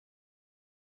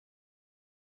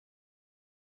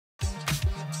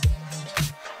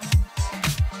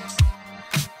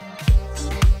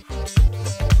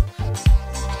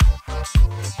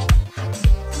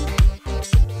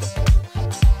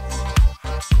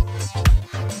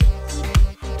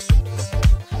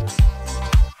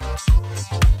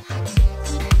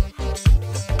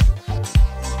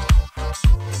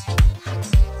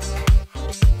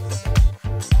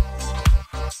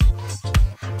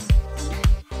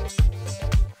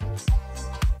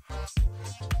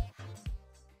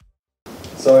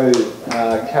So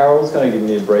Carol's going to give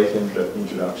me a brief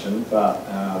introduction, but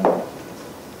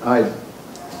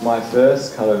my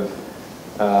first kind of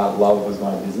love was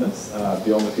my business,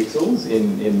 Beyond the Pixels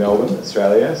in Melbourne,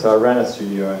 Australia. So I ran a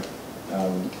studio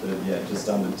for just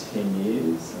under 10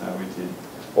 years. We did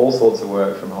all sorts of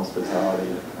work from hospitality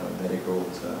to medical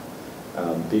to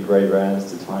big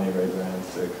rebrands to tiny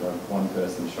rebrands to kind of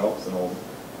one-person shops and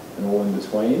all in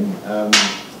between.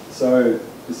 So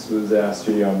this was our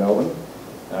studio in Melbourne.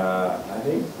 I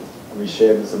think we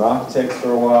shared with some architects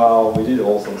for a while. We did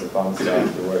all sorts of fun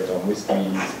stuff. We worked on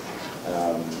whiskies.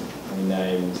 We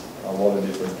named a lot of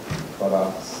different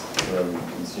products from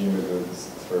consumer goods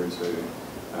through to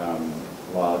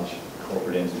large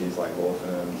corporate entities like law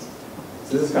firms.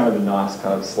 So this is kind of a nice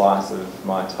kind of slice of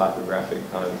my typographic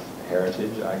kind of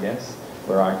heritage, I guess,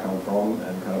 where I come from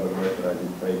and kind of the work that I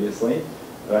did previously.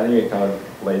 But I think it kind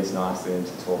of leads nicely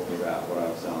into talking about what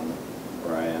I've done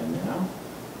where I am now.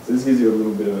 So this gives you a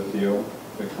little bit of a feel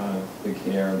for kind of the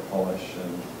care and polish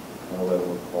and kind of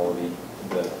level of quality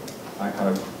that I kind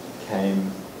of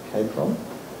came from.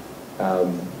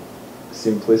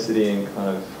 Simplicity in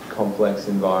kind of complex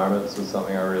environments was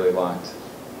something I really liked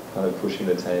kind of pushing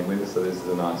the team with. So this is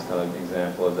a nice kind of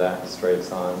example of that, a street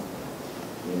sign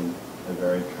in a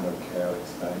very kind of chaotic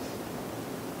space.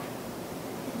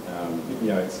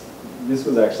 This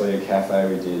was actually a cafe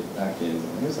we did back in, I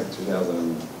think it was like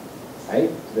 2008,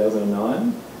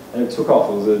 2009, and it took off.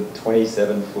 It was a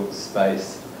 27-foot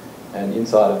space, and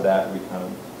inside of that we kind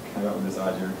of came up with this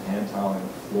idea of hand tiling the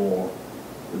floor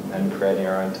and creating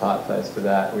our own typeface for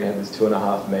that. We had this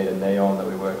 2.5 metre neon that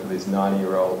we worked with this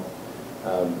 90-year-old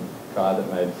guy that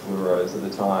made fluoros at the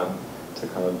time to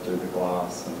kind of do the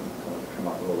glass and kind of come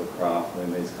up with all the craft,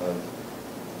 and then these kind of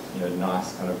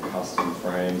nice kind of custom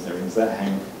frames and everything. So that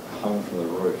hung from the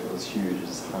roof. It was huge. It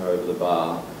just hung over the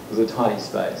bar. It was a tiny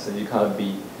space, so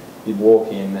you'd walk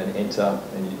in and enter,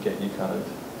 and you'd get your kind of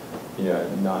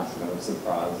nice kind of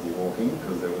surprise as you're walking,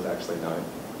 because there was actually no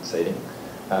seating.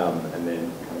 And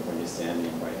then kind of when you're standing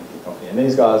and waiting for coffee. And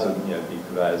these guys were big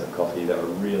purveyors of coffee. They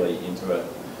were really into it,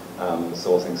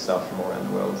 sourcing stuff from all around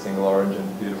the world, single origin,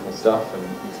 beautiful stuff, and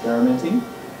experimenting.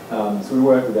 So we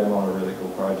worked with them on a really cool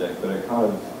project, but it kind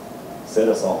of set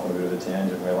us off on a bit of a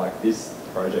tangent where like this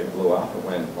project blew up. It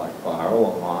went like viral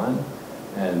online,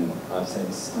 and I've seen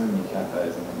so many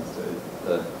cafes and things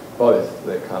do both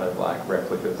the kind of like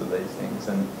replicas of these things.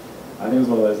 And I think it was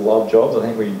one of those love jobs. I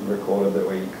think we recorded that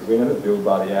because we never billed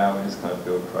by the hour, we just kind of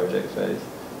billed project fees.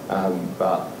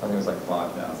 But I think it was like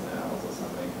 5,000 hours or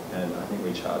something, and I think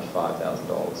we charged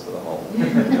 $5,000 for the whole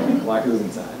job. Like, it was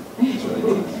insane. It was really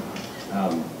good.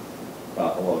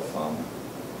 But a lot of fun.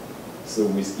 It's a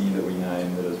whiskey that we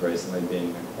named that has recently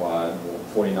been acquired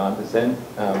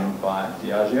 49% by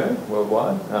Diageo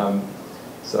worldwide.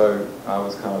 So I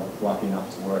was kind of lucky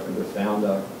enough to work with the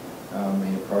founder.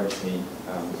 He approached me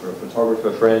for a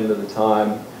photographer friend at the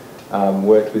time,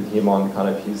 worked with him on kind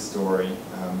of his story.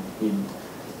 He'd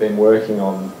been working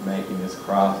on making this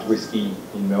craft whiskey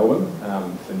in Melbourne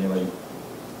for nearly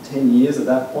 10 years at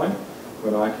that point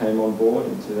when I came on board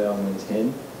in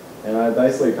 2010. And I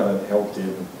basically kind of helped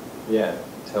him,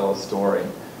 tell a story.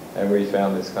 And we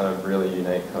found this kind of really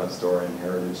unique kind of story and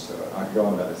heritage to it. I could go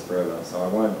on about this forever, so I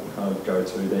won't kind of go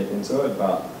too deep into it,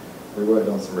 but we worked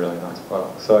on some really nice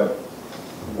products. So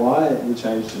why we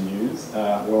changed to news?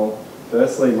 Well,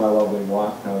 firstly, my lovely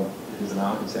wife, who's an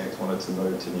architect, wanted to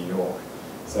move to New York.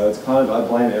 So it's kind of, I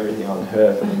blame everything on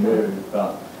her for the move,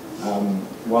 but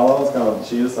while I was gone,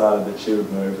 she decided that she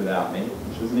would move without me,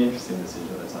 which was an interesting decision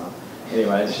at the time.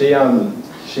 Anyway,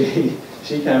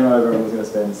 she came over and was going to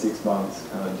spend 6 months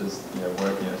kind of just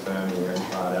working at a firm here and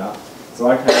try it out. So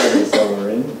I came over to sell her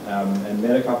in and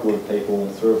met a couple of people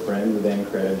through a friend, the then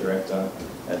creative director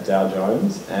at Dow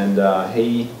Jones, and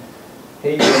he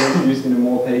introduced me to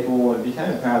more people. It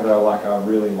became apparent that I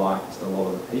really liked a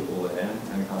lot of the people there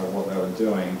and kind of what they were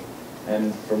doing.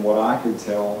 And from what I could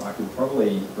tell, I could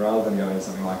probably, rather than going to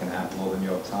something like an Apple or the New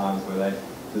York Times, where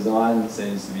design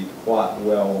seems to be quite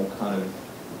well kind of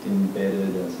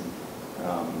embedded and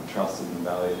trusted and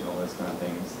valued and all those kind of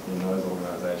things in those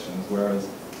organisations, whereas,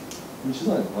 which is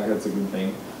like that's a good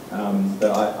thing,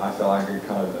 but I felt like I could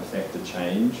kind of affect a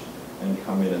change and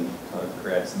come in and kind of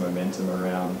create some momentum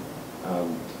around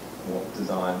what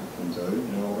design can do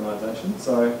in an organisation.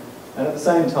 So, and at the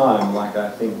same time, like, I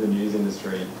think the news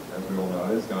industry, as we all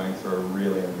know, is going through a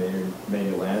really,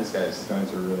 media landscape is going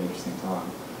through a really interesting time,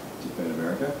 particularly in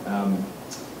America.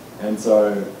 And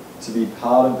so to be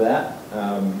part of that,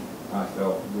 I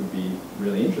felt would be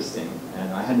really interesting.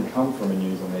 And I hadn't come from a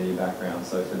news or media background,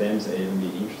 so for them to even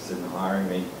be interested in hiring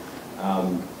me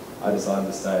I decided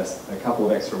to stay a couple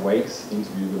of extra weeks,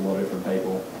 interviewed with a lot of different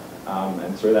people,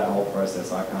 and through that whole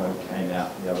process I kind of came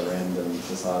out the other end and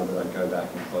decided that I'd go back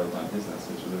and close my business,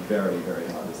 which was a very, very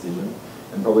hard decision,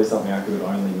 and probably something I could have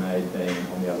only made being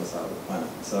on the other side of the planet.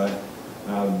 So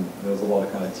there was a lot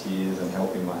of kind of tears and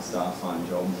helping my staff find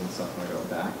jobs and stuff when I got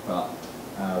back, but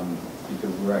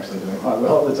because we were actually doing quite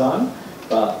well at the time.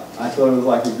 But I thought it was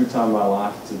like a good time in my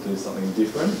life to do something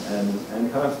different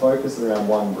and kind of focus around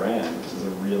one brand, which is a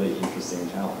really interesting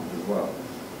challenge as well,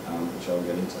 which I'll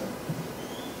get into.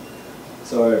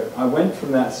 So I went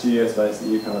from that studio space that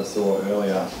you kind of saw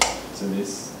earlier to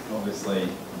this, obviously,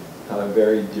 kind of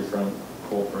very different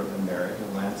corporate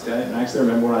American landscape. And I actually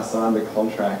remember when I signed the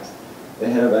contract, the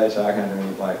head of HR came to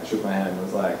me, like, shook my hand and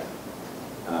was like,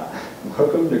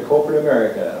 welcome to corporate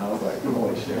America. And I was like,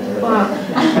 holy shit.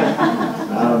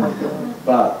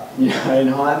 But in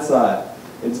hindsight,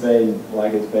 it's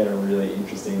been a really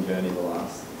interesting journey the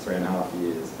last 3.5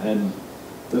 years. And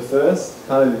the first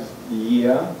kind of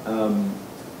year,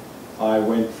 I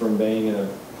went from being in a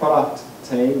product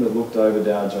team that looked over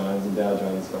Dow Jones, and Dow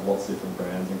Jones got lots of different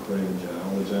brands, including the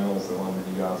Journal. The Journal's the one that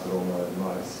you guys would all know the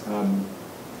most.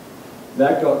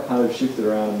 That got kind of shifted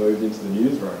around and moved into the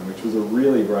newsroom, which was a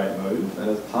really great move. And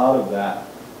as part of that,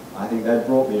 I think they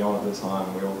brought me on at the time,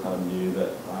 and we all kind of knew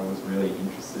that I was really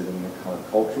interested in the kind of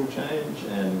cultural change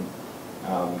and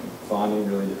finding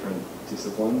really different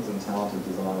disciplines and talented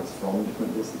designers from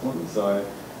different disciplines. So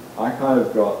I kind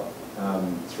of got,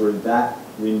 through that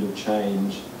wind of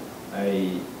change,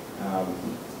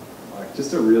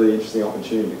 just a really interesting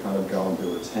opportunity to kind of go and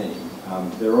build a team.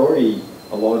 There are already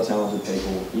a lot of talented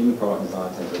people in the product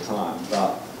design team at the time,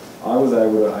 but I was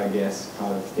able to, I guess,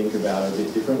 kind of think about it a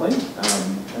bit differently,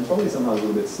 and probably sometimes a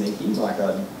little bit sneaky. Like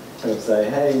I'd kind of say,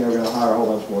 hey, we're going to hire a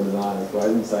whole bunch more designers, but I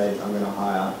didn't say I'm going to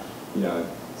hire,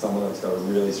 someone that's got a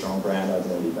really strong brand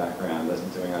identity background that's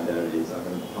doing identities. I'm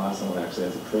going to hire someone that actually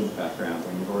has a print background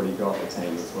when you've already got a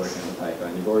team that's working on the paper,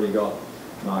 and you've already got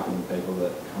marketing people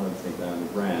that kind of think they own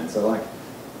the brand. So I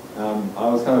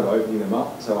was kind of opening them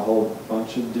up to a whole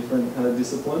bunch of different kind of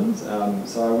disciplines.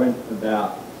 So I went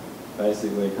about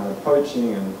basically kind of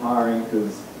poaching and hiring,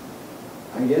 because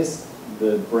I guess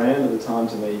the brand at the time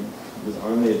to me was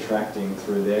only attracting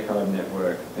through their kind of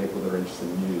network people that are interested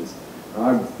in news. And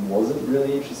I wasn't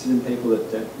really interested in people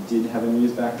that did have a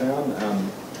news background.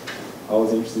 I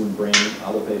was interested in bringing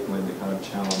other people in to kind of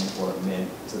challenge what it meant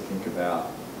to think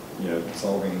about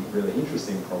solving really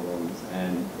interesting problems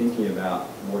and thinking about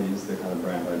what is the kind of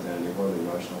brand identity, what are the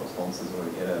emotional responses we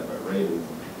want to get out of our readers,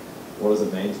 what does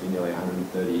it mean to be nearly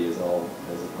 130 years old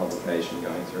as a publication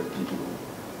going through a digital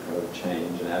kind of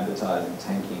change and advertising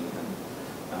tanking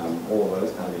and all of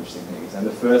those kind of interesting things. And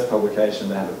the first publication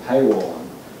they had a paywall on,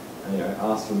 and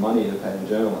asked for money to pay the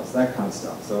journalists, that kind of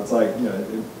stuff. So it's like,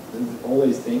 all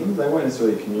these things, they weren't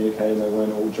necessarily communicating, they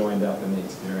weren't all joined up in the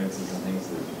experiences and things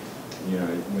that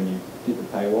when you hit the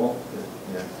paywall,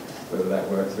 whether that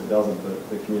works or it doesn't, but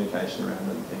the communication around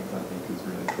it and things I think is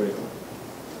really critical.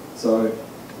 So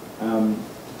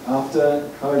after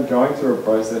kind of going through a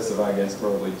process of, I guess,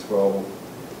 probably 12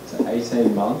 to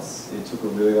 18 months, it took a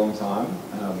really long time.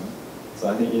 So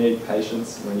I think you need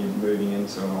patience when you're moving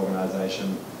into an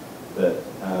organisation that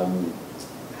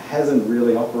hasn't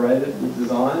really operated with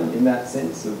design in that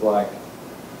sense of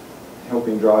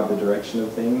helping drive the direction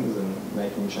of things and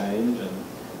making change and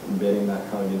embedding that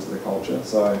kind of into the culture.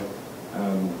 So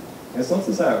it's not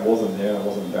to say it wasn't there and it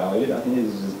wasn't valued. I think it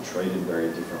was just treated very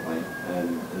differently,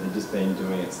 and it had just been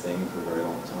doing its thing for a very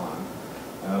long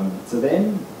time. So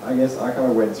then, I guess I kind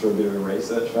of went through a bit of a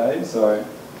research phase. So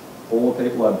all the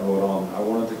people I brought on, I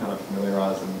wanted to kind of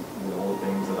familiarise them with all the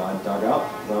things that I dug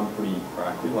up, because I'm pretty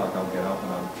proactive. I'll get up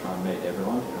and I'll try and meet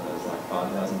everyone. There's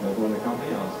 5,000 people in the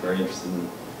company. I was very interested in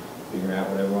figuring out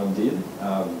what everyone did.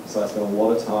 So I spent a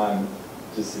lot of time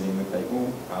just sitting with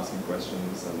people, asking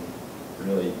questions and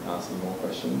really asking more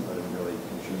questions. I didn't really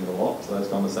contribute a lot to those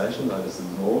conversations, I just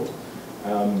absorbed.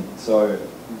 So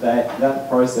that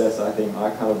process, I think I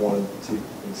kind of wanted to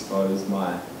expose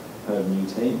my kind of new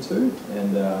team to,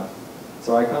 and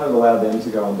so I kind of allowed them to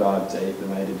go and dive deep,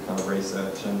 and they did kind of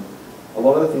research. And a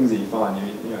lot of the things that you find,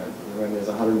 when there's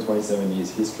 127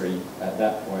 years history at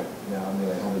that point, now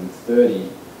nearly 130,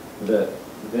 that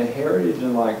the heritage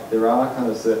and there are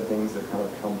kind of certain things that kind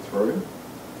of come through.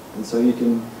 And so you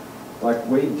can,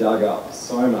 we dug up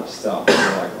so much stuff,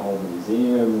 old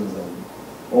museums and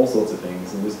all sorts of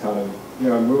things, and just kind of, we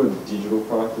were a digital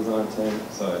product design team,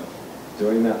 so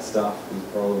doing that stuff was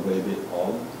probably a bit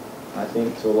odd, I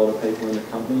think, to a lot of people in the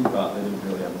company, but they didn't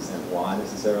really understand why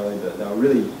necessarily, but they were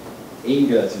really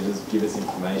eager to just give us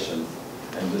information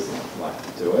and just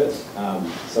like do it.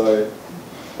 So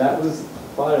that was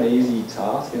quite an easy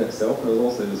task in itself, and it was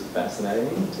also just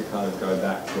fascinating to kind of go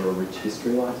back to a rich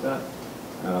history like that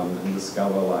and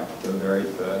discover like the very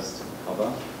first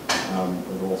cover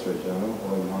of the Wall Street Journal,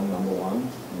 number one,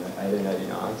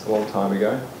 1889. It's a long time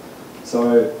ago.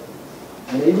 So,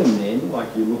 and even then,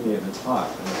 like you're looking at the type,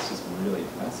 and it's just really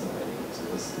fascinating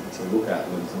to look at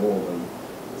and absorb, and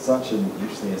such an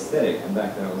interesting aesthetic. And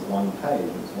back then it was one page,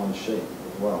 it was one sheet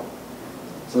as well.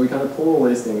 So we kind of pull all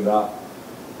these things up,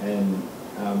 and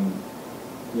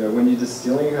when you're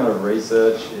distilling kind of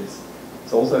research, it's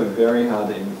also very hard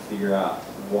to even figure out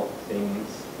what things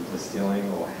you're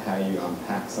distilling or how you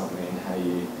unpack something and how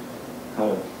you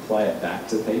kind of play it back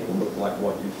to people of like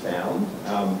what you found.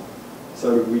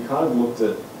 So we kind of looked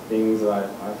at things that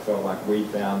I felt like we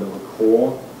found that were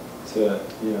core to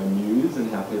news and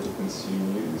how people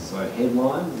consume news. So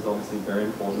headlines is obviously very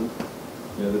important.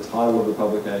 The title of the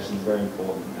publication is very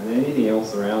important, and anything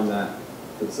else around that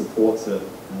supports it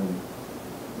and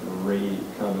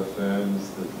kind of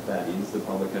affirms that is the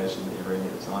publication that you're reading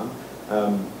at the time.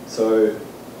 So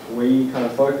we kind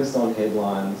of focused on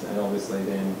headlines, and obviously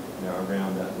then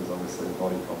around that there's obviously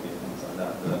body copy and things like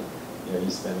that that you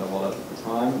spend a lot of the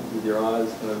time with your eyes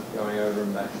kind of going over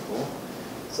and back and forth.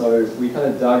 So we kind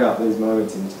of dug up these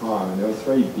moments in time, and there were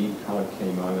three big kind of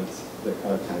key moments that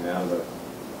kind of came out of it.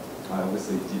 I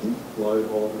obviously didn't load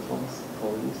all of the fonts,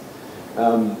 apologies.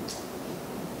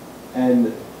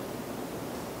 And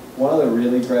one of the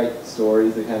really great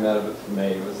stories that came out of it for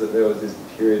me was that there was this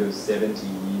period of 70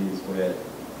 years where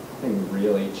nothing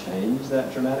really changed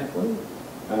that dramatically.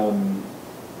 And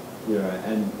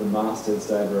the masthead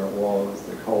stayed where it was,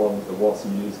 the column, the What's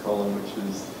News column, which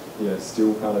was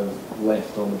still kind of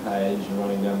left on the page and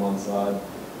running down one side.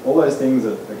 All those things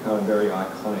are kind of very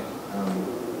iconic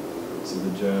to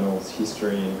the journal's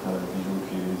history and kind of visual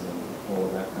cues and all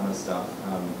of that kind of stuff.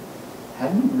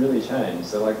 Hadn't really changed.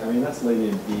 So that's leaving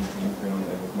a big imprint on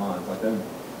people's minds. Like they've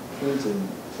printed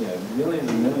millions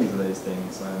and millions of these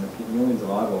things and millions of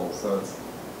eyeballs. So it's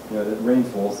that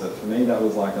reinforced it. For me, that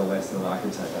was like a lesson that I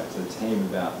could take back to the team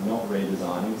about not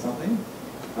redesigning something.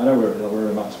 I know we're in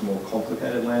a much more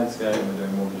complicated landscape and we're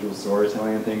doing more visual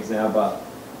storytelling and things now, but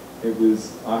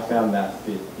I found that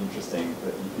bit interesting,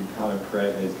 that you could kind of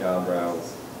create these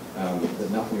guardrails, that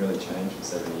nothing really changed for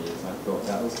 7 years. And I thought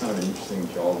that was kind of an interesting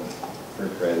job for a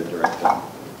creative director.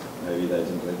 Maybe they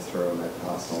didn't live through and they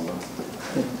passed on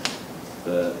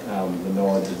the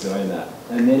knowledge of doing that.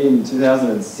 And then in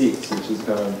 2006, which is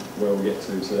kind of where we get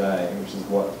to today, which is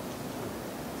what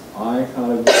I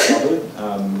kind of discovered,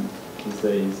 is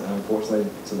these. And unfortunately,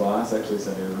 Tobias actually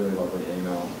sent me a really lovely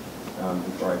email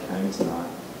before I came tonight,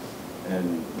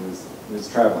 and he was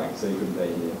travelling, so he couldn't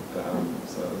be here. But,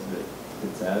 so it was a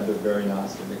bit sad, but very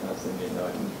nice to kind of send me a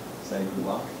note and say good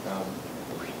luck.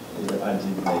 I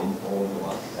did need all of the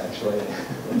luck, actually.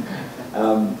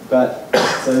 But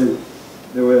so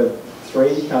there were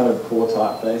three kind of core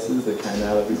typefaces that came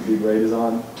out of this big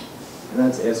redesign, and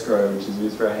that's escrow, which is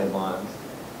used for our headlines,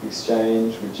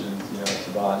 exchange, which is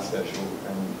to buy special,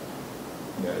 and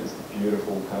it's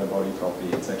beautiful kind of body copy.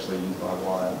 It's actually used by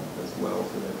Wired as well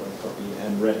for their body copy,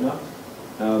 and retina.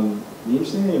 The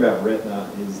interesting thing about retina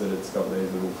is that it's got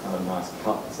these little kind of nice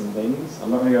cuts and things. I'm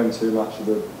not going to go into too much of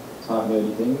the type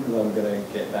nerdy thing because I'm going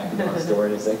to get back into my story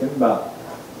in a second, but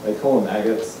they call them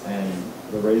agates, and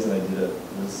the reason they did it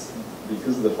was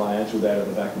because of the financial data at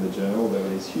the back of the journal. There were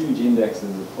these huge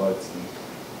indexes of quotes and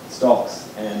stocks,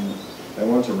 and they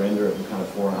wanted to render it in kind of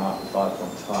 4.5 to 5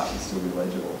 point type and still be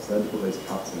legible. So they had to put these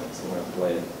cuts in it, so when it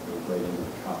bled, it would bleed into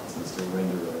the cuts and still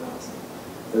render really nicely.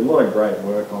 There's a lot of great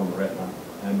work on retina,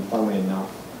 and funnily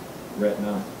enough,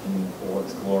 retina in all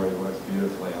its glory works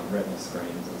beautifully on retina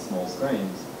screens and small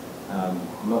screens.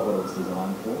 Not what it was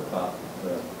designed for, but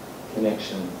the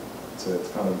connection to its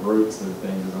kind of roots of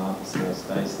being designed for small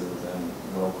spaces and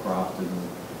well crafted and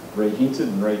rehinted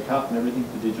and recut and everything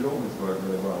for digital has worked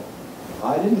really well.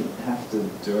 I didn't have to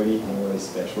do anything really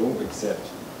special except,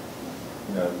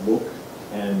 look,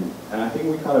 and I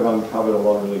think we kind of uncovered a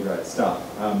lot of really great stuff.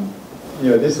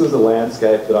 This was a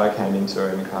landscape that I came into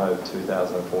in kind of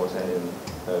 2014 in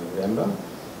November,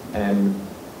 and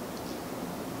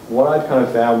what I'd kind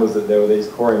of found was that there were these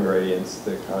core ingredients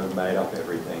that kind of made up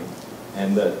everything,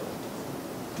 and that,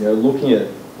 looking at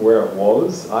where it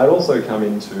was, I'd also come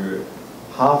into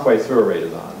halfway through a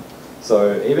redesign.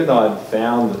 So even though I'd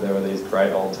found that there were these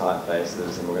great old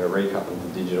typefaces and we're going to recut them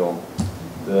to digital,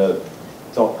 the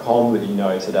 .com that you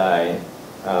know today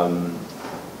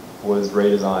was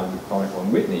redesigned with Chronicle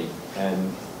and Whitney,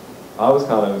 and I was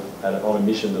kind of on a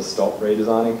mission to stop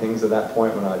redesigning things at that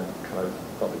point when I kind of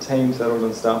got got the team settled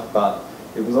and stuff, but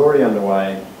it was already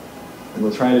underway, and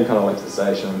the train had kind of left the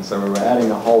station, so we were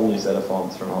adding a whole new set of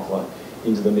fonts from Hoffler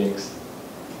into the mix,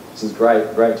 which is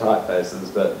great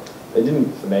typefaces, but they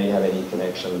didn't, for me, have any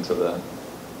connection to the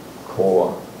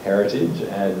core heritage,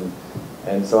 and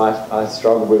so I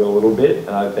struggled with it a little bit, and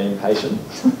I've been patient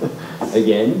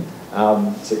again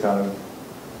to kind of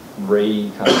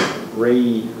reignite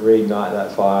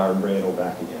that fire and bring it all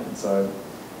back again. So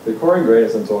the core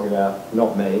ingredients I'm talking about,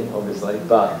 not me, obviously,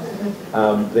 but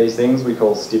these things we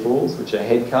call stipples, which are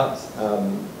head cuts.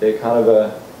 They're kind of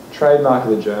a trademark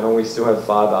of the journal. We still have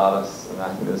 5 artists, and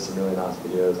I think there's some really nice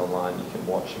videos online you can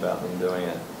watch about them doing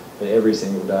it. But every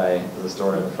single day, there's a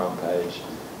story on the front page,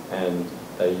 and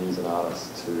they use an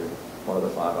artist to, one of the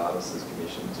 5 artists is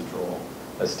commissioned to draw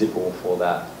a stipple for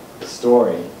that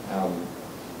story.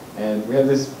 And we have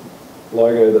this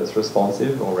logo that's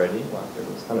responsive already, like it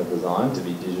was kind of designed to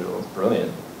be digital. It's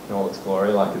brilliant in all its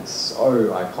glory, like it's so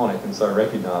iconic and so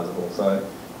recognisable. So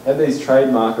have these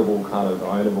trademarkable kind of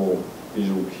ownable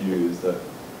visual cues that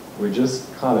we're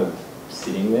just kind of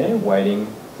sitting there waiting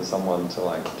for someone to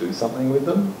like do something with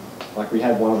them. Like we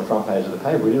had one on the front page of the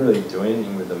paper, we didn't really do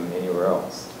anything with them anywhere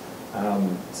else.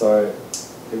 So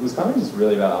it was kind of just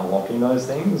really about unlocking those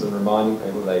things and reminding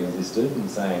people they existed and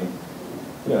saying,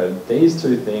 you know, these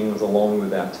 2 things along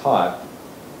with our type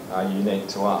are unique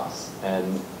to us,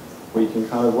 and we can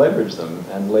kind of leverage them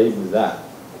and lead with that.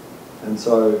 And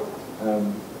so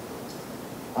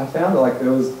I found that like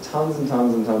there was tons and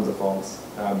tons and tons of fonts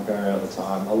going around at the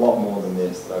time, a lot more than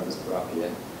this that I've just put up here.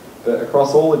 But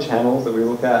across all the channels that we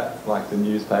look at, like the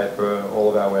newspaper, all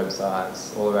of our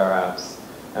websites, all of our apps,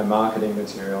 our marketing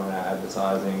material and our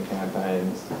advertising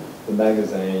campaigns, the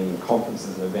magazine,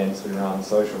 conferences and events we run,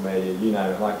 social media, you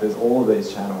name it, like there's all of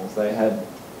these channels. They had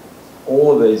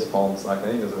all of these fonts, like I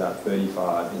think there's about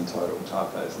 35 in total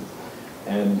typefaces.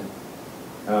 And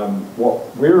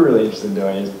what we were really interested in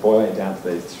doing is boiling it down to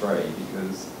these 3,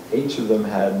 because each of them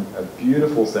had a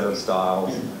beautiful set of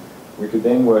styles. We could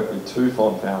then work with 2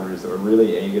 font foundries that were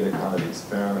really eager to kind of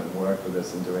experiment and work with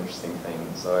us and do interesting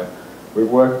things. So we've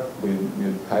worked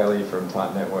with Paley from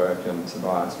Type Network and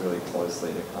Tobias really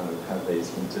closely to kind of have these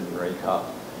hinted and recut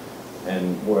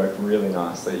and work really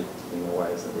nicely in the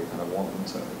ways that we kind of want them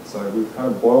to. So we've kind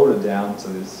of boiled it down to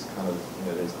this kind of,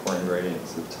 you know, these core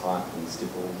ingredients of type and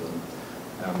stipples and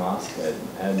our masthead.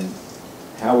 And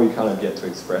how we kind of get to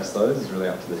express those is really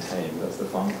up to the team. That's the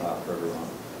fun part for everyone.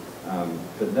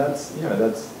 But that's, you know,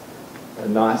 that's a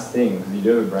nice thing, because you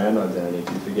do have a brand identity. If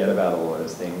you forget about all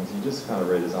those things, you're just kind of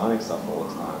redesigning stuff all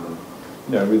the time. And,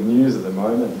 you know, with news at the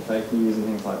moment, and fake news and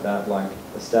things like that, like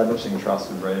establishing trust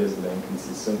with readers and being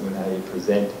consistent with how you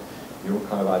present your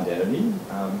kind of identity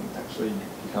actually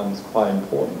becomes quite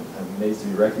important and needs to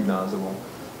be recognisable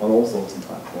on all sorts of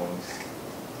platforms.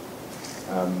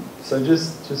 So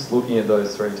just looking at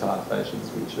those 3 typefaces,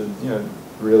 which are, you know,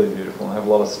 really beautiful and have a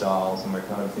lot of styles, and we're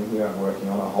kind of thinking about working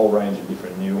on a whole range of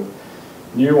different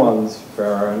new ones for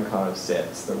our own kind of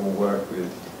sets that will work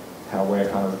with how we're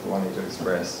kind of wanting to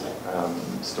express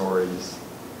stories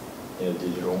in a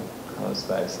digital kind of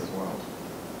space as well.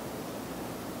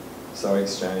 So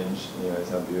Exchange, you know,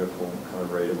 is our beautiful kind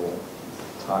of readable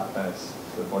typeface,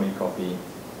 the body copy.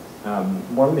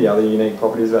 One of the other unique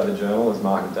properties about the journal is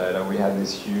market data. We have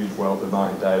this huge wealth of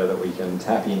market data that we can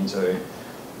tap into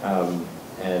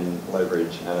and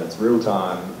leverage, and it's real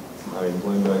time. I mean,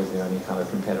 Bloomberg's the only kind of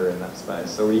competitor in that space.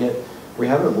 So we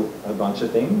have a bunch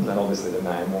of things, and obviously the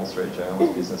name Wall Street Journal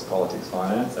is business, politics,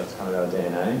 finance. That's kind of our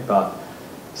DNA. But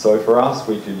so for us,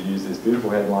 we could use this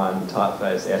beautiful headline,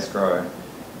 typeface, escrow,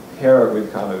 pair it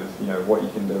with kind of, you know, what you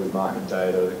can do with market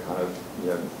data to kind of,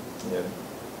 you know,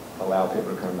 allow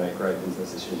people to kind of make great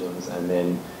business decisions, and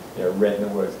then, you know, Retina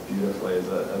works beautifully as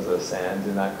a sans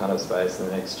in that kind of space, and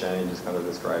then Exchange is kind of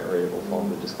this great readable font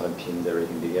that just kind of pins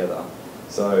everything together.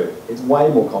 So it's way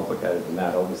more complicated than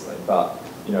that, obviously, but,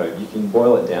 you know, you can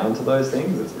boil it down to those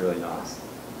things. It's really nice.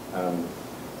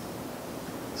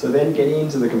 So then getting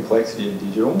into the complexity of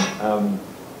digital,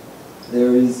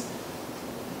 there is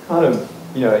kind of,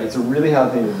 you know, it's a really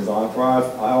hard thing to design for. I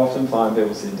often find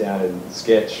people sit down and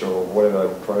sketch or whatever,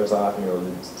 prototyping or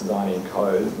designing in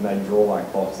code, and they draw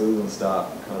like boxes and start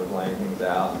kind of laying things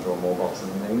out and draw more boxes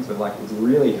and things. But like, it's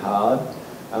really hard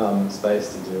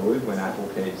space to deal with when Apple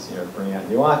keeps, you know, bringing out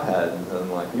new iPads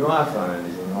and like new iPhones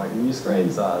and like new screen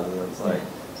sizes. And it's like,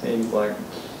 seems like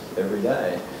every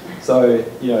day. So,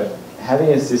 you know, having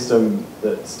a system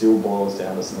that still boils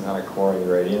down to some kind of core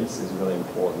ingredients is really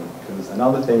important, because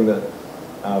another thing that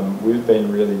we've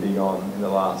been really big on in the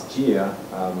last year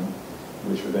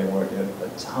which we've been working a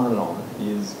ton on,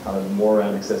 is kind of more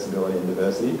around accessibility and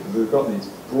diversity, because we've got this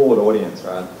broad audience,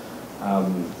 right?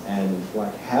 And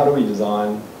like, how do we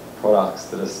design products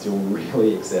that are still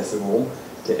really accessible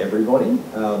to everybody?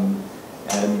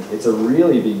 And it's a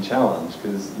really big challenge,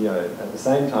 because, you know, at the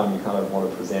same time you kind of want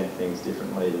to present things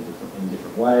differently in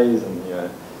different ways, and, you know,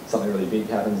 something really big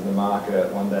happens in the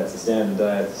market, one day it's a standard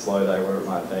day, it's a slow day, whatever it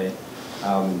might be.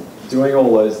 Doing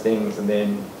all those things and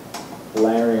then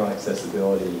layering on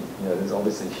accessibility, you know, there's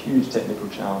obviously a huge technical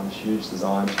challenge, huge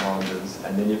design challenges,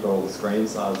 and then you've got all the screen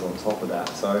sizes on top of that.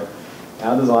 So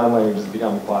our design language has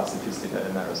become quite sophisticated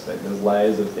in that respect. There's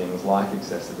layers of things like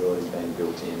accessibility being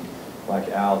built in. Like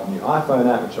our new iPhone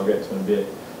app, which I'll get to in a bit,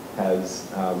 has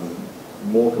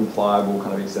more compliable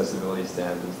kind of accessibility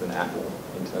standards than Apple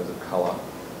in terms of colour.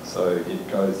 So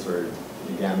it goes through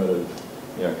the gamut of,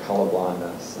 you know, colour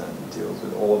blindness and deals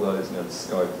with all of those, you know, the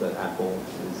scope that Apple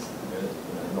is, you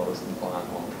know, not as compliant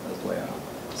on as we are.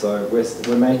 So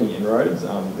we're making inroads.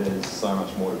 There's so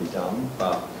much more to be done,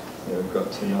 but, you know, we've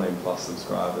got 2 million plus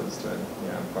subscribers to,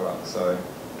 you know, product. So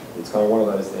it's kind of one of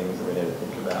those things that we need to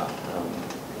think about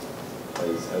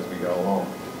as we go along.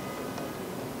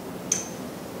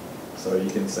 So you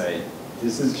can say,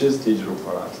 this is just digital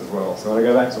products as well. So when I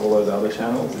go back to all those other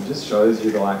channels, it just shows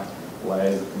you the like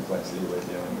layers of complexity we're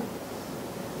dealing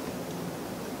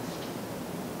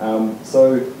with.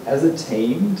 So as a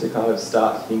team, to kind of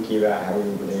start thinking about how we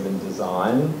would even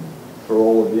design for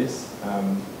all of this,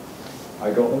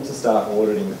 I got them to start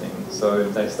auditing things. So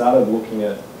they started looking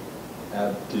at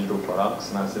our digital products,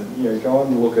 and I said, you know, go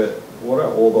and look at what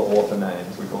are all the author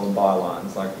names, we call them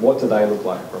bylines, like what do they look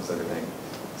like across everything?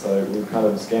 So we kind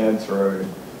of scanned through,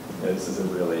 you know, this is a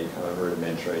really kind of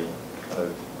rudimentary, kind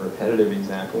of repetitive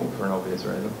example for an obvious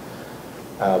reason.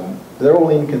 They're all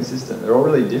inconsistent, they're all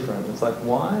really different. It's like,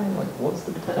 why? Like, what's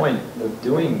the point of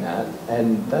doing that?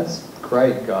 And that's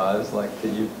great, guys, like that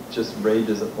you just keep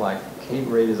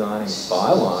redesigning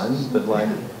bylines, but like,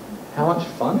 how much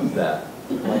fun is that?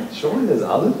 Like, surely there's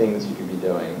other things you could be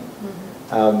doing.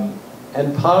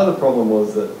 And part of the problem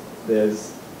was that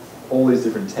there's all these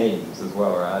different teams as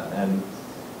well, right? And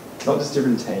not just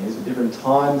different teams, but different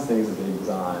times things are being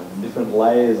designed, and different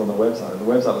layers on the website. And the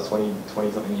website was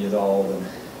 20-something years old, and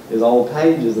there's old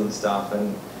pages and stuff.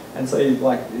 And so you,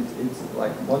 like, it's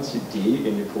like once you dig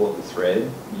and you pull up the thread,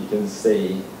 you can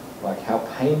see like how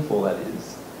painful that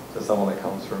is for someone that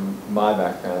comes from my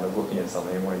background of looking at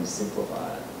something and wanting to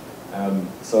simplify it.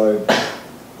 So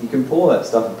you can pull that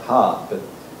stuff apart, but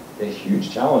they're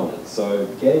huge challenges. So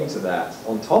getting to that,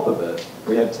 on top of it,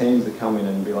 we have teams that come in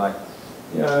and be like,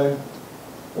 you know,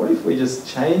 what if we just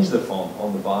change the font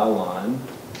on the byline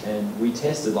and we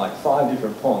tested like 5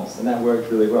 different fonts and that worked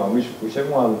really well, and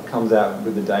whichever one comes out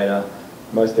with the data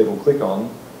most people click on,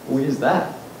 we'll use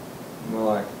that. And we're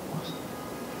like,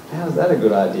 how is that a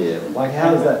good idea? Like,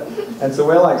 how is that? And so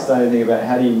we're like starting to think about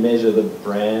how do you measure the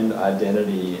brand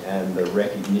identity and the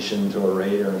recognition to a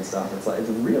reader and stuff. It's like, it's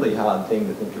a really hard thing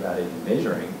to think about even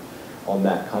measuring on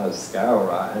that kind of scale,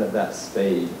 right? And at that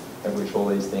speed at which all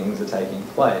these things are taking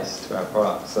place to our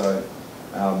product. So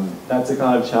that's a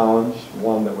kind of challenge,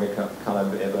 one that we're kind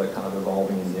of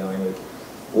evolving and dealing with.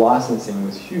 Licensing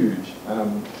was huge.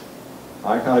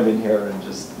 I kind of inherited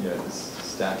just, you know, this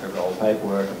stack of old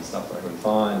paperwork and stuff that I could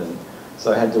find, and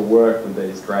so I had to work with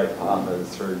these great partners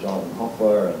through Jonathan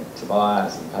Hoffler and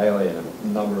Tobias and Paley and a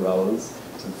number of others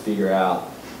to figure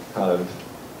out kind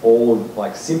of all of,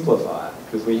 like, simplify it,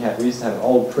 because we used to have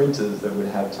old printers that would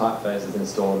have typefaces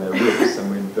installed in their rips, and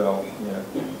we'd build, you know,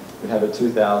 we'd have a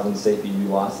 2000 CPU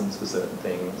license for certain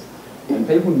things,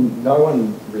 and no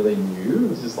one really knew. It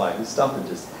was just like, this stuff had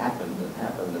just happened and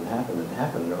happened and happened and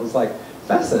happened, and it was like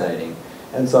fascinating.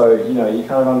 And so, you know, you're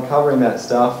kind of uncovering that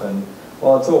stuff, and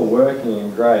while it's all working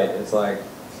and great, it's like,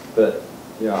 but,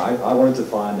 you know, I wanted to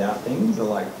find out things and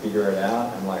like figure it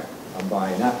out, and like, I'm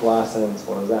buying an app license,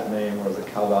 what does that mean, what does it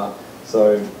cover?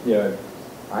 So, you know,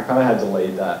 I kind of had to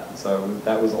lead that. So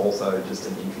that was also just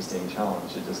an interesting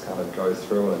challenge to just kind of go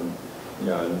through and, you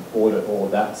know, and audit all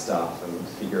of that stuff and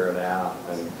figure it out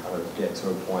and kind of get to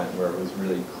a point where it was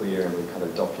really clear and we kind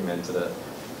of documented it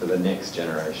for the next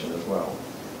generation as well.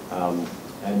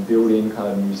 And build in kind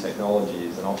of new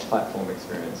technologies and off-platform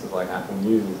experiences like Apple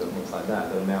News and things like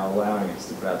that are now allowing us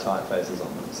to put our typefaces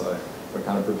on them. So we're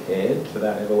kind of prepared for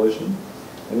that evolution.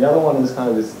 And the other one is kind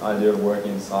of this idea of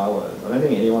working in silos. I don't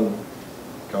think anyone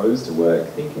goes to work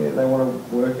thinking that they want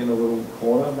to work in a little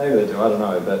corner. Maybe they do, I don't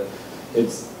know. But it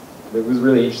was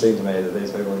really interesting to me that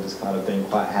these people have just kind of been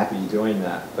quite happy doing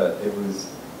that. But it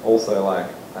was also, like,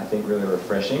 I think really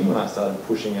refreshing when I started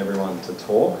pushing everyone to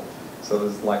talk So it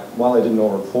was like, while they didn't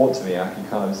all report to me, I could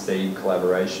kind of see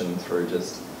collaboration through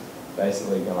just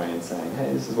basically going and saying,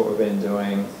 hey, this is what we've been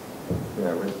doing. You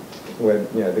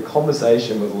know, the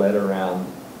conversation was led around,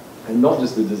 and not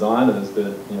just the designers,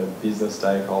 but business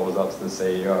stakeholders up to the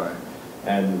CEO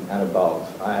and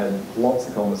above. I had lots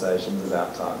of conversations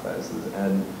about typefaces,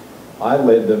 and I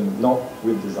led them not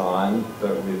with design,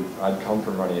 but I'd come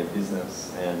from running a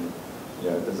business, and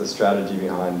there's a strategy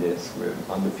behind this. We've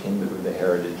underpinned it with the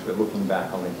heritage. We're looking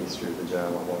back on the history of the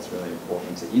journal and what's really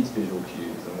important to its visual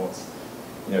cues and what's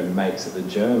makes it the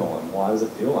journal, and why does it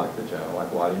feel like the journal?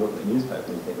 Like, why do you look at the newspaper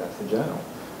and you think that's the journal?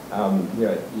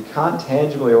 You can't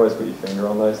tangibly always put your finger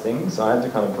on those things, so I had to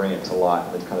kind of bring it to light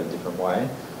in a kind of different way.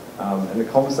 And the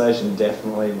conversation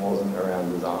definitely wasn't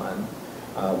around design,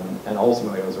 and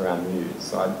ultimately it was around news.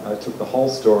 So I took the whole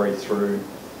story through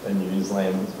a news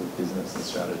lens with business and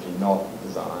strategy, not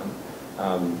design.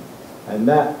 And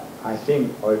that, I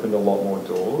think, opened a lot more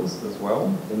doors as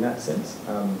well in that sense,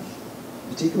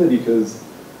 particularly because,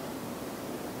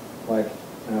 like,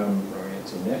 where we get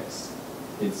to next,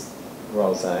 it's what I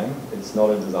was saying, it's not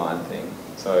a design thing.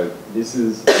 So this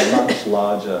is a much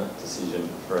larger decision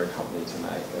for a company to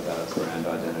make about its brand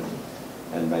identity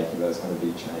and making those kind of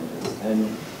big changes.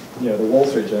 And the Wall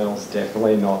Street Journal is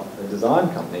definitely not a design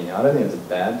company. I don't think it's a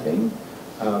bad thing.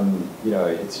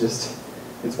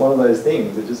 It's one of those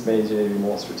things. It just means you need to be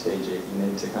more strategic. You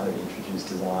need to kind of introduce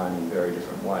design in very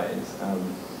different ways.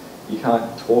 You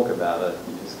can't talk about it.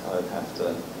 You just kind of have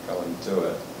to go and do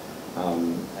it.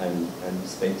 And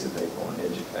speak to people and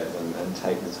educate them and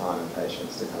take the time and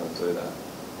patience to kind of do that.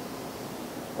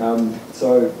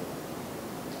 So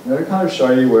I'm going to kind of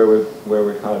show you where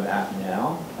we're kind of at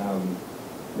now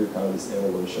with kind of this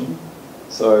evolution.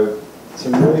 So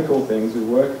some really cool things. We've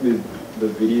worked with the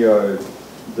video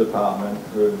department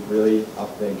who have really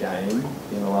upped their game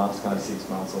in the last kind of 6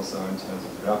 months or so in terms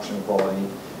of production quality.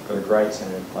 Got a great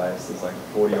team in place. There's like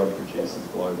 40 odd producers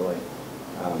globally.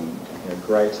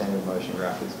 Great team of motion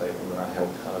graphics people that I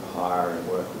helped kind of hire and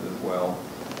work with as well.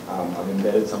 I've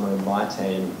embedded someone in my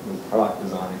team with product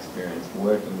design experience,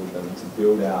 working with them to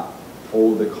build out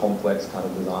all the complex kind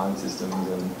of design systems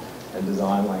and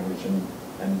design language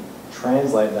and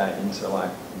translate that into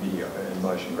like video and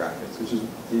motion graphics, which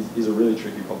is a really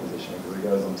tricky proposition because it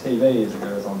goes on TVs, it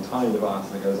goes on tiny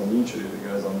devices, it goes on YouTube, it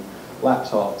goes on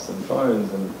laptops and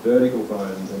phones and vertical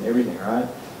phones and everything, right?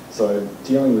 So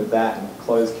dealing with that and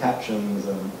closed captions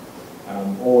and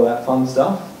all of that fun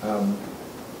stuff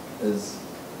is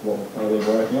what we've kind of been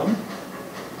working on.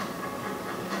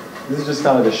 This is just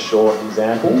kind of a short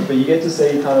example, but you get to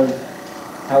see kind of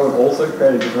how we've also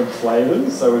created different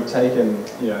flavors. So we've taken,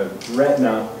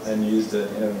 retina and used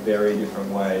it in a very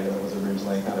different way than it was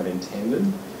originally kind of intended,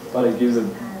 but it gives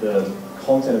the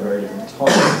content a very different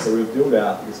tone. So we've built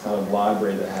out this kind of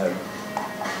library that had,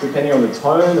 depending on the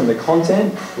tone and the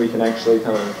content, we can actually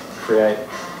kind of create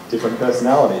different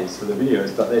personalities for the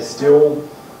videos, but they're still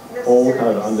all kind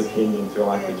of underpinned and feel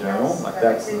like the journal. Like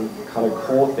that's the kind of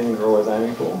core thing we're always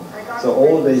aiming for. So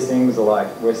all of these things are like,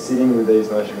 we're sitting with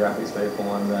these motion graphics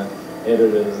people and the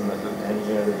editors and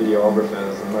the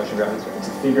videographers and motion graphics people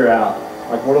to figure out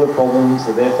like what are the problems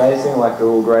that they're facing, like the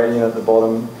little gradient at the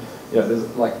bottom. There's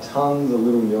like tons of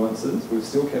little nuances. We've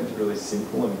still kept it really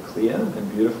simple and clear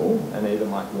and beautiful, and even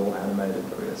like little animated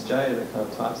WSJ that kind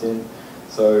of types in.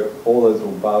 So all those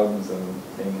little bugs and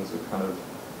things we've kind of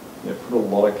put a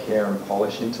lot of care and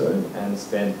polish into and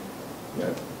spent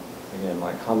again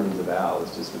like hundreds of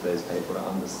hours just with these people to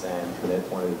understand from their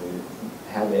point of view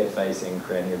how they're facing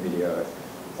creating a video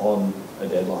on a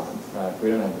deadline. We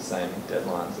don't have the same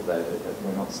deadlines that they do.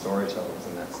 We're not storytellers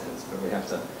in that sense, but we have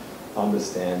to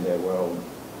understand their world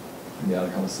and be able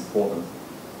to kind of support them.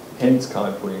 Hence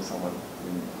kind of putting someone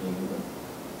in with them.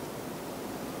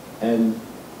 And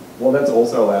what that's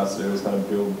also allowed us to do is kind of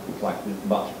build like this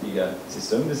much bigger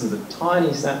system. This is a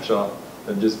tiny snapshot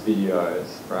of just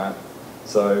videos, right?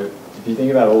 So if you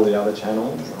think about all the other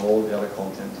channels and all the other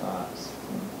content types,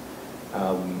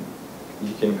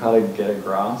 you can kind of get a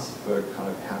grasp for kind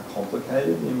of how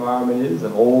complicated the environment is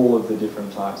and all of the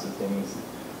different types of things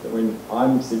that when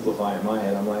I'm simplifying in my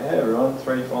head, I'm like, hey everyone,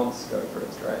 3 fonts, go for it,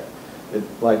 it's great.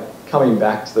 Like coming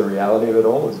back to the reality of it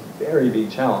all is a very big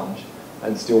challenge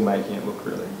and still making it look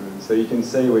really good. So you can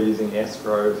see we're using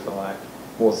escrow for like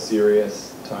more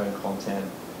serious tone content.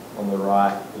 On the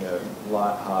right,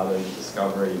 light-hearted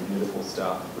discovery, beautiful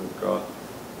stuff. We've got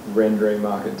rendering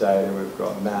market data, we've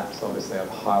got maps. Obviously I've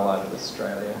highlighted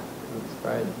Australia, it's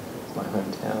great, it's my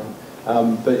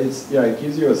hometown. But it's, it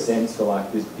gives you a sense for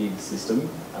like this big system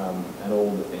and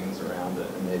all the things around it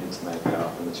and needing to make it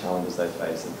up and the challenges they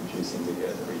face in producing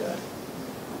videos every day.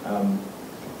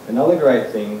 Another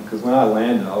great thing, because when I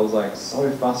landed, I was like so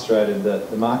frustrated that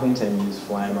the marketing team used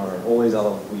Flammer and all these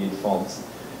other weird fonts.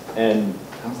 And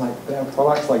I was like, our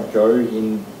products like go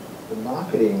in the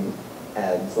marketing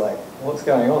ads, like what's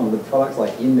going on? The product's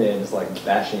like in there just like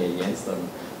bashing against them.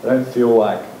 They don't feel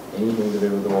like anything to do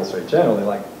with the Wall Street Journal. They're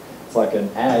like, it's like an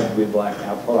ad with like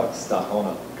our product stuck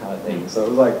on it kind of thing. So it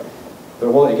was like, but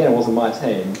again, it wasn't my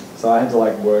team. So I had to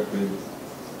like work with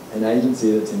an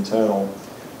agency that's internal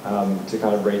to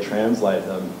kind of retranslate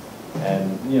them.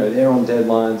 And you know, they're on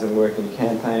deadlines and working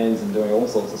campaigns and doing all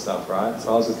sorts of stuff, right?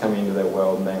 So I was just coming into their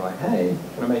world and being like, hey,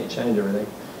 can I make you change everything?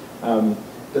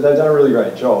 But they've done a really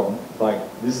great job. Like,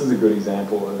 this is a good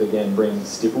example of, again, bringing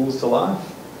stipples to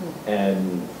life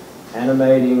and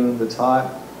animating the type.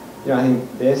 You know, I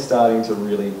think they're starting to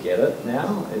really get it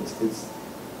now. It's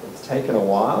taken a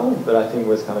while, but I think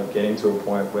we're kind of getting to a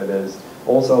point where there's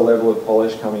also a level of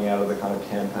polish coming out of the kind of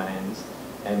campaigns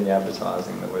and the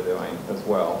advertising that we're doing as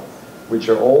well, which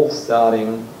are all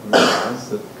starting now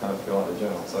to kind of feel like a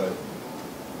journal. So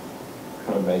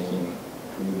kind of making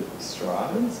good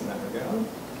strides in that regard.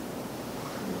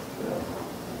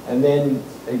 And then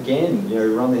again, you know,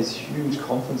 we run these huge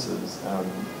conferences.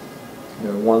 You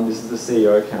know, this is the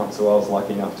CEO Council I was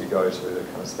lucky enough to go to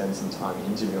kind of spend some time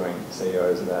interviewing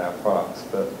CEOs about our products.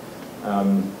 But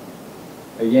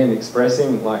again,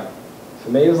 expressing, like, for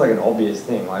me, it was like an obvious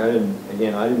thing. Like, I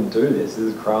didn't do this. This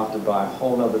is crafted by a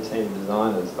whole other team of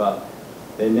designers, but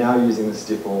they're now using the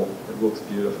stipple. It looks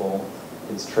beautiful.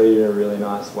 It's treated in a really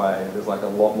nice way. There's like a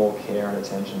lot more care and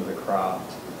attention to the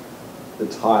craft. The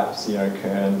types, you know,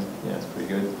 Kern, yeah, it's pretty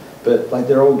good. But like,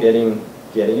 they're all getting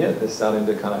it. They're starting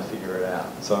to kind of figure it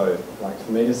out. So like,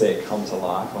 for me to see it come to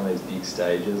life on these big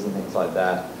stages and things like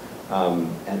that,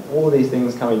 and all of these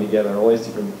things coming together, and all these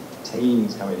different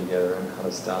teams coming together and kind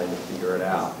of starting to figure it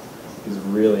out is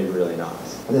really, really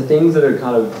nice. And the things that are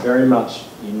kind of very much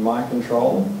in my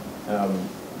control,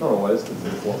 not always, because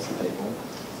there's lots of people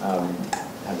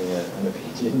having an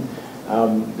opinion,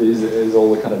 is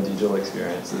all the kind of digital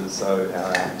experiences. So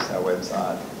our apps, our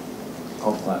website,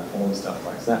 off-platform stuff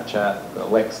like Snapchat,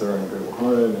 Alexa and Google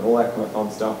Home and all that kind of fun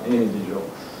stuff, anything digital.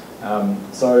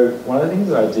 So one of the things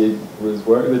that I did was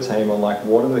work with the team on like,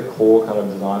 what are the core kind of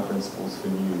design principles for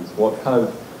news? What kind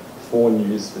of, for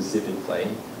news specifically,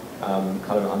 kind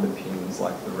of underpins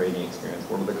like the reading experience?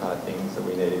 What are the kind of things that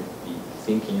we need to be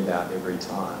thinking about every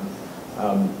time?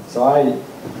 So I,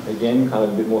 again, kind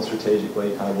of a bit more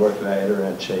strategically, kind of worked with our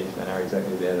editor-in-chief and our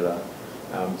executive editor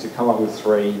to come up with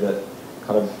 3 that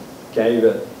kind of gave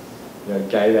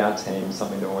our team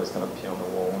something to always kind of pin on the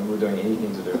wall when we were doing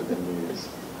anything to do with the news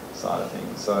side of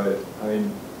things. So, I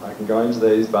mean, I can go into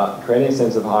these, but creating a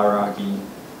sense of hierarchy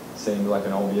seemed like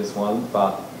an obvious one,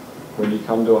 but when you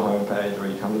come to a homepage or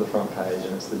you come to the front page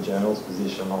and it's the journal's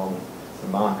position on the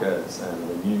markets and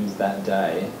the news that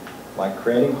day, like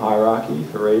creating hierarchy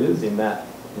for readers in that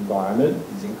environment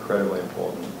is incredibly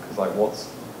important, because like,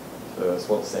 what's first,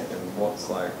 what's second, what's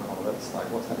like, oh, that's like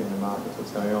what's happening in the markets,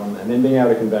 what's going on, and then being able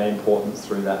to convey importance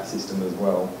through that system as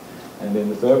well. And then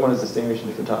the third one is distinguishing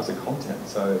different types of content.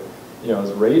 So, you know,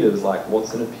 as readers, like,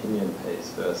 what's an opinion piece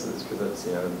versus, because it's,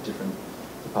 you know, a different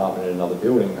department in another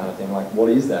building kind of thing, like, what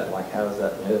is that? Like, how does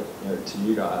that, you know, to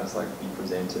you guys, like, be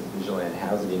presented visually, and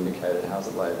how's it indicated, how's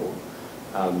it labelled?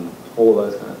 All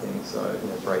of those kind of things. So, you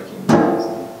know, breaking news,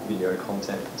 video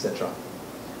content, etc.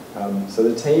 So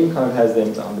the team kind of has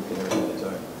them to underpin everything they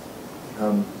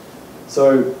do.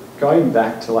 So going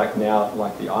back to like now,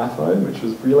 like the iPhone, which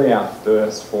was really our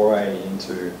first foray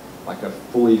into like a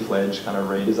fully fledged kind of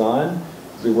redesign,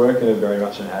 because we work in a very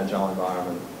much an agile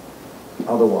environment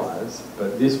otherwise,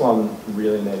 but this one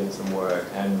really needed some work,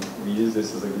 and we use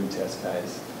this as a good test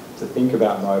case to think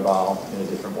about mobile in a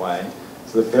different way.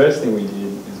 So the first thing we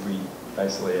did is we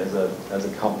basically, as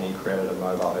a company, created a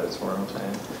mobile editorial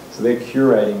team. So they're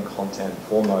curating content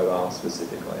for mobile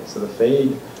specifically. So the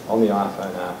feed on the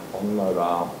iPhone app, on the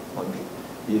mobile,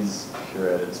 is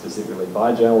curated specifically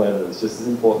by journal editors, just as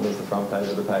important as the front page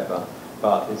of the paper,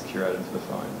 but it's curated for the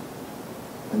phone.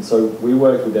 And so we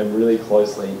worked with them really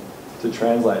closely to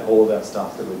translate all of that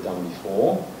stuff that we'd done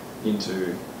before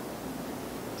into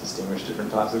distinguish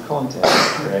different types of content,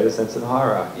 create a sense of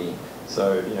hierarchy.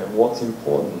 So, you know, what's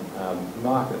important,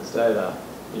 markets, data,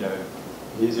 you know,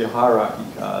 here's your hierarchy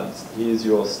cards, here's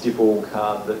your stipple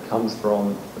card that comes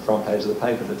from the front page of the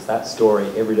paper, that's that story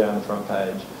every day on the front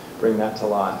page, bring that to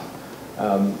life.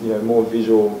 You know, more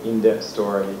visual, in-depth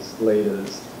stories,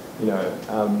 leaders, you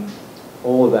know,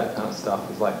 all of that kind of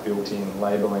stuff is like built-in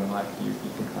labelling, like you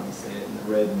can kind of see it in the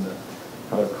red and the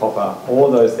kind of copper, all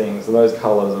of those things, and those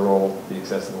colours are all the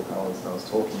accessible colours that I was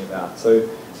talking about. So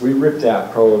we ripped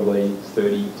out probably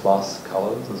 30 plus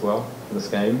colours as well for the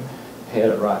scheme,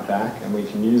 paired it right back, and we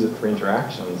can use it for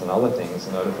interactions and other things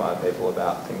to notify people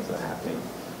about things that are happening,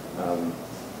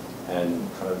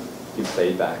 and kind of give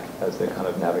feedback as they're kind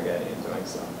of navigating and doing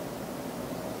stuff.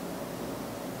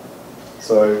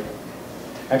 So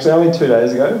actually only 2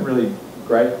 days ago, really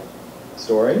great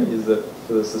story, is that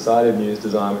for the Society of News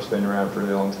Design, which has been around for a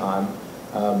really long time,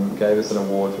 gave us an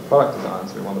award for product design.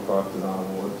 So we won the product design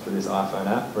award for this iPhone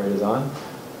app redesign.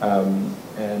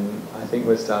 And I think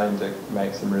we're starting to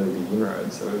make some really big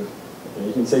inroads. So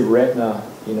you can see Retina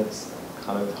in its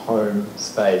kind of home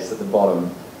space at the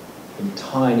bottom in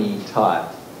tiny type,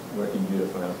 working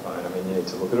beautifully on a phone. I mean, you need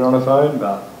to look at it on a phone,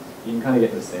 but you can kind of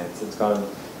get the sense. It's kind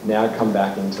of now come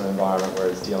back into an environment where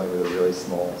it's dealing with a really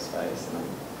small space and,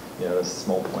 you know, a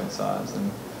small point size, and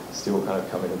still kind of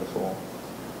coming to the fore.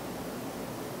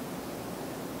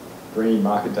 Bringing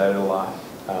market data to life.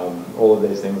 All of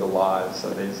these things are live, so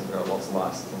these have got lots of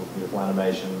nice beautiful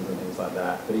animations and things like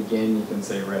that. But again, you can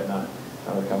see Retina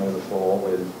kind of coming to the fore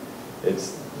with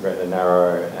its Retina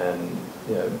Narrow and,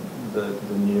 you know,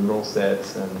 the numeral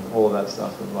sets and all of that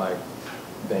stuff is like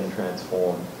being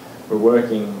transformed. We're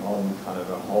working on kind of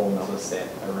a whole other set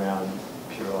around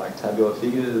pure like tabular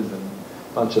figures and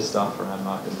a bunch of stuff around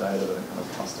market data that are kind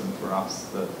of custom for us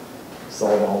that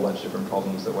solve a whole bunch of different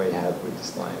problems that we have with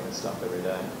displaying this stuff every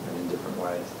day and in different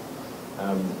ways.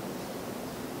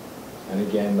 And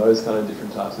again, those kind of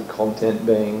different types of content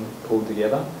being pulled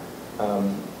together.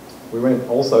 We went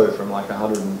also from like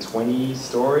 120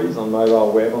 stories on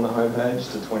mobile web on the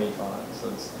homepage to 25, so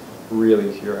it's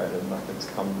really curated, like it's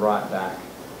come right back.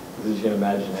 As you can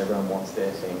imagine, everyone wants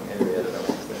their thing, every editor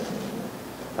wants their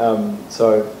thing.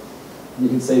 So you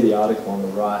can see the article on the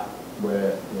right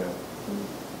where, you know,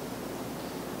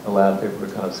 allowed people to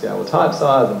kind of scale the type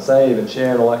size and save and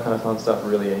share and all that kind of fun stuff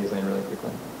really easily and really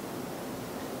quickly.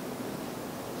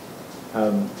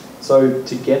 So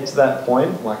to get to that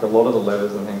point, like a lot of the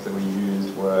levers and things that we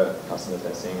used were customer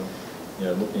testing, you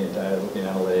know, looking at data, looking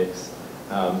at analytics.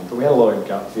 But we had a lot of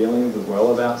gut feelings as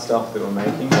well about stuff that we're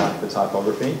making, like the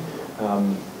typography.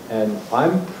 And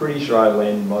I'm pretty sure I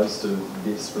learned most of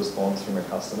this response from a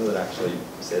customer that actually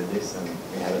said this, and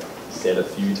we had it said a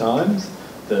few times,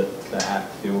 that the app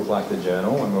feels like the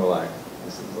journal, and we were like,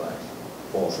 this is like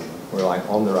awesome. We're like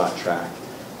on the right track.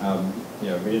 You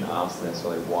know, we didn't ask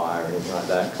necessarily why or anything like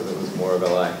that, because it was more of a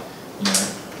like, you know,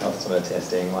 customer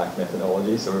testing like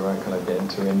methodology, so we weren't kind of getting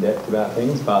too in-depth about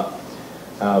things, but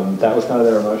that was kind of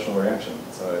their emotional reaction.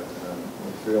 So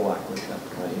we feel like we've kind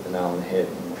of hit the nail on the head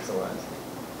in lots of ways.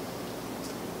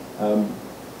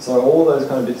 So all of those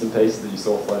kind of bits and pieces that you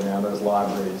saw floating around, those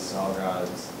libraries, style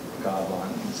guides,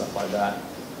 guidelines and stuff like that,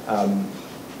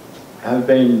 have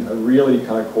been a really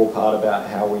kind of core part about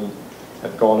how we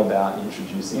have gone about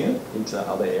introducing it into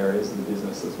other areas of the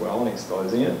business as well and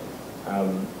exposing it.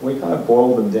 We kind of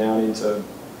boiled them down into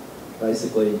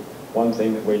basically one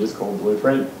thing that we just call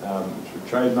Blueprint, which we've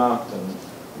trademarked, and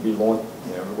we launched,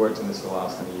 you know, we worked on this for the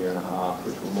last kind of year and a half,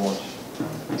 which we'll launch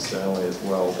externally as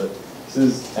well. But this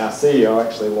is, our CEO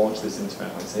actually launched this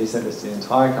internally, so he sent this to the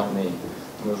entire company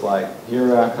and was like,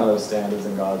 here are our kind of standards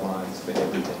and guidelines for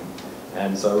everything.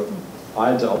 And so I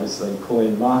had to obviously pull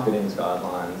in marketing's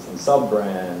guidelines and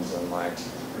sub-brands and like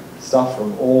stuff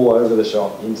from all over the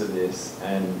shop into this,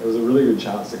 and it was a really good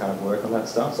chance to kind of work on that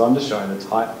stuff. So I'm just showing the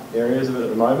type areas of it at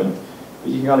the moment,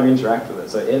 but you can kind of interact with it.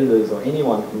 So editors or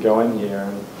anyone can go in here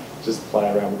and just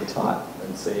play around with the type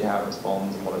and see how it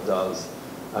responds and what it does.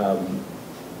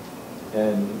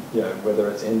 And you know,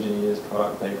 whether it's engineers,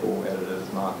 product people,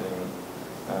 editors, marketing,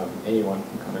 anyone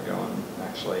can kind of go and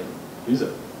actually use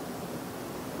it.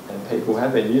 And people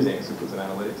have been using it because of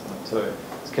analytics on it too.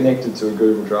 It's connected to a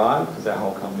Google Drive because our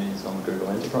whole company is on Google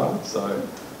Enterprise. So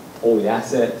all the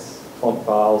assets, font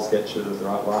files, sketches, the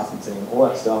right licensing, all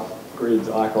that stuff, grids,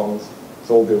 icons, it's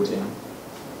all built in.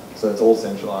 So it's all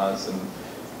centralized and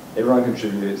everyone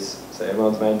contributes, so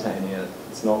everyone's maintaining it.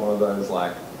 It's not one of those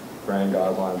like brand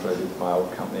guidelines that I did for my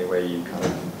old company where you kind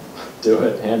of do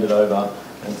it, hand it over,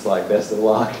 and it's like best of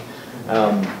luck.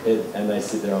 And they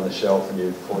sit there on the shelf and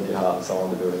you poured your heart and soul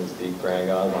into building these big brand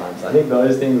guidelines. I think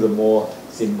those things are more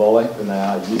symbolic than they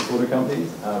are useful to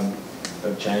companies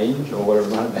of change or whatever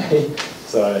it might be.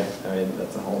 So, I mean,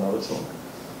 that's a whole other talk.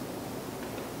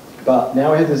 But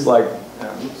now we have this like,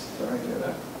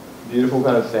 beautiful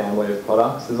kind of family of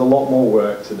products. There's a lot more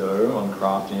work to do on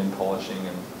crafting and polishing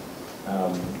and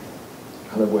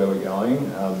kind of where we're going.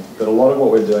 But a lot of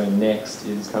what we're doing next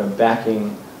is kind of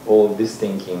backing all of this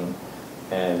thinking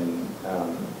and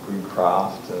good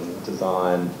craft and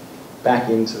design back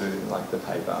into like the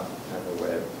paper and the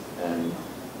web and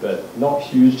but not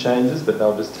huge changes, but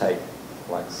they'll just take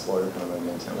like slow kind of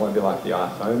momentum. It won't be like the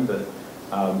iPhone, but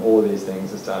all of these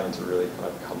things are starting to really kind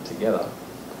of come together,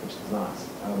 which is nice.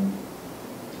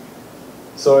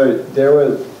 So there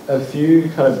were a few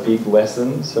kind of big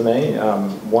lessons for me.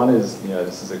 One is,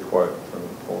 this is a quote from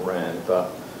Paul Rand,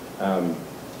 but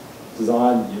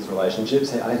design is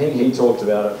relationships. I think he talked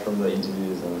about it from the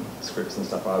interviews and scripts and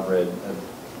stuff I've read,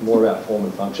 more about form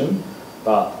and function,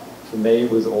 but for me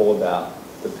it was all about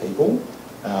the people.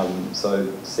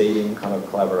 So seeding kind of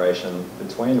collaboration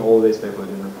between all these people who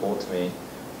didn't report to me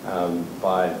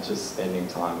by just spending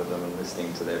time with them and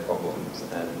listening to their problems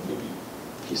and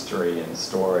history and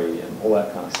story and all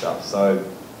that kind of stuff. So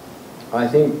I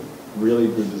think really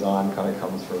good design kind of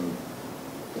comes from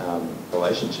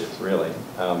relationships, really,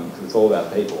 because it's all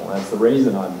about people. And that's the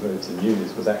reason I moved to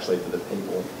news, was actually for the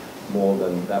people more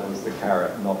than that was the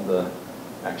carrot, not the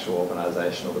actual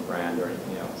organisation or the brand or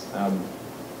anything else.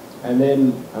 And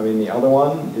then, the other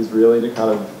one is really to kind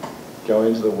of go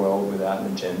into the world without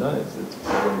an agenda. It's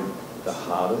probably the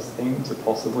hardest thing to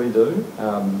possibly do.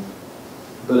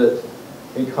 But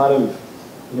it kind of,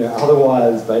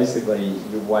 otherwise, basically,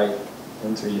 you wait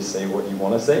until you see what you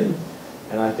want to see.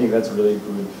 And I think that's really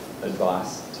good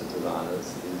advice to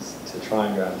designers, is to try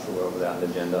and go out into the world without an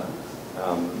agenda.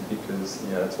 Because,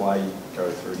 that's why you go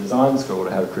through design school,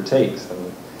 to have critiques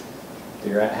and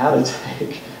figure out how to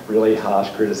take really harsh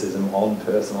criticism on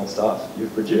personal stuff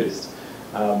you've produced.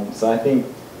 So I think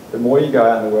the more you go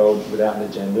out in the world without an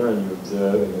agenda, and you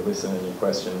observe and you listen and you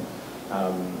question,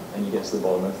 and you get to the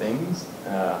bottom of things,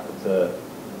 the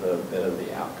better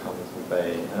the outcomes will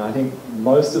be. And I think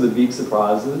most of the big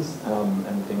surprises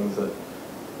and things that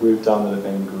we've done that have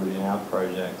been good in our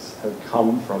projects have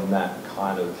come from that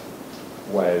kind of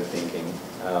way of thinking.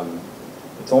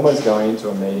 It's almost going into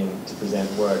a meeting to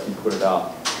present work, you put it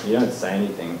up, you don't say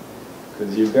anything,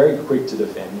 because you're very quick to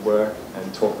defend work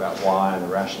and talk about why and the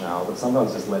rationale, but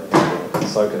sometimes just let people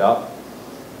soak it up,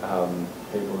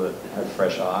 people that have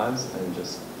fresh eyes, and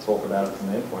just talk about it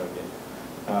from their point of view.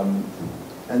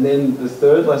 And then the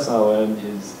third lesson I learned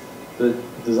is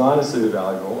that design is super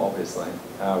valuable, obviously,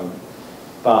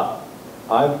 but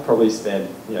I've probably spent,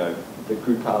 the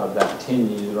good part of that 10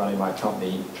 years running my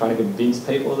company trying to convince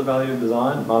people of the value of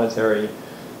design, monetary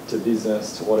to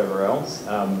business to whatever else.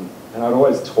 And I'd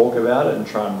always talk about it and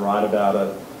try and write about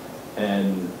it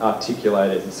and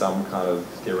articulate it in some kind of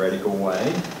theoretical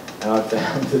way. And I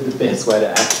found that the best way to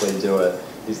actually do it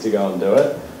is to go and do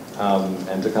it,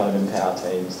 and to kind of empower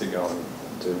teams to go and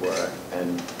do work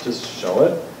and just show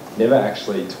it. Never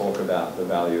actually talk about the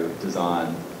value of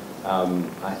design.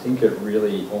 I think it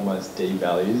really almost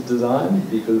devalues design,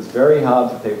 because it's very hard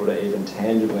for people to even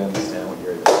tangibly understand what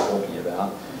you're even talking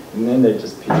about, and then they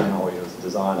just pigeonhole you as a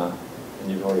designer and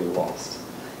you've already lost.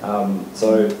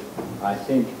 So I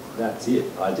think that's it.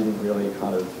 I didn't really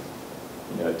kind of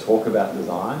talk about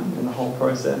design in the whole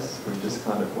process. We just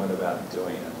kind of went about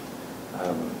doing it.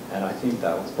 And I think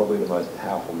that was probably the most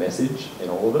powerful message in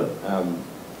all of it.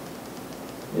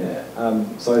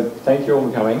 So thank you all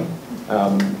for coming.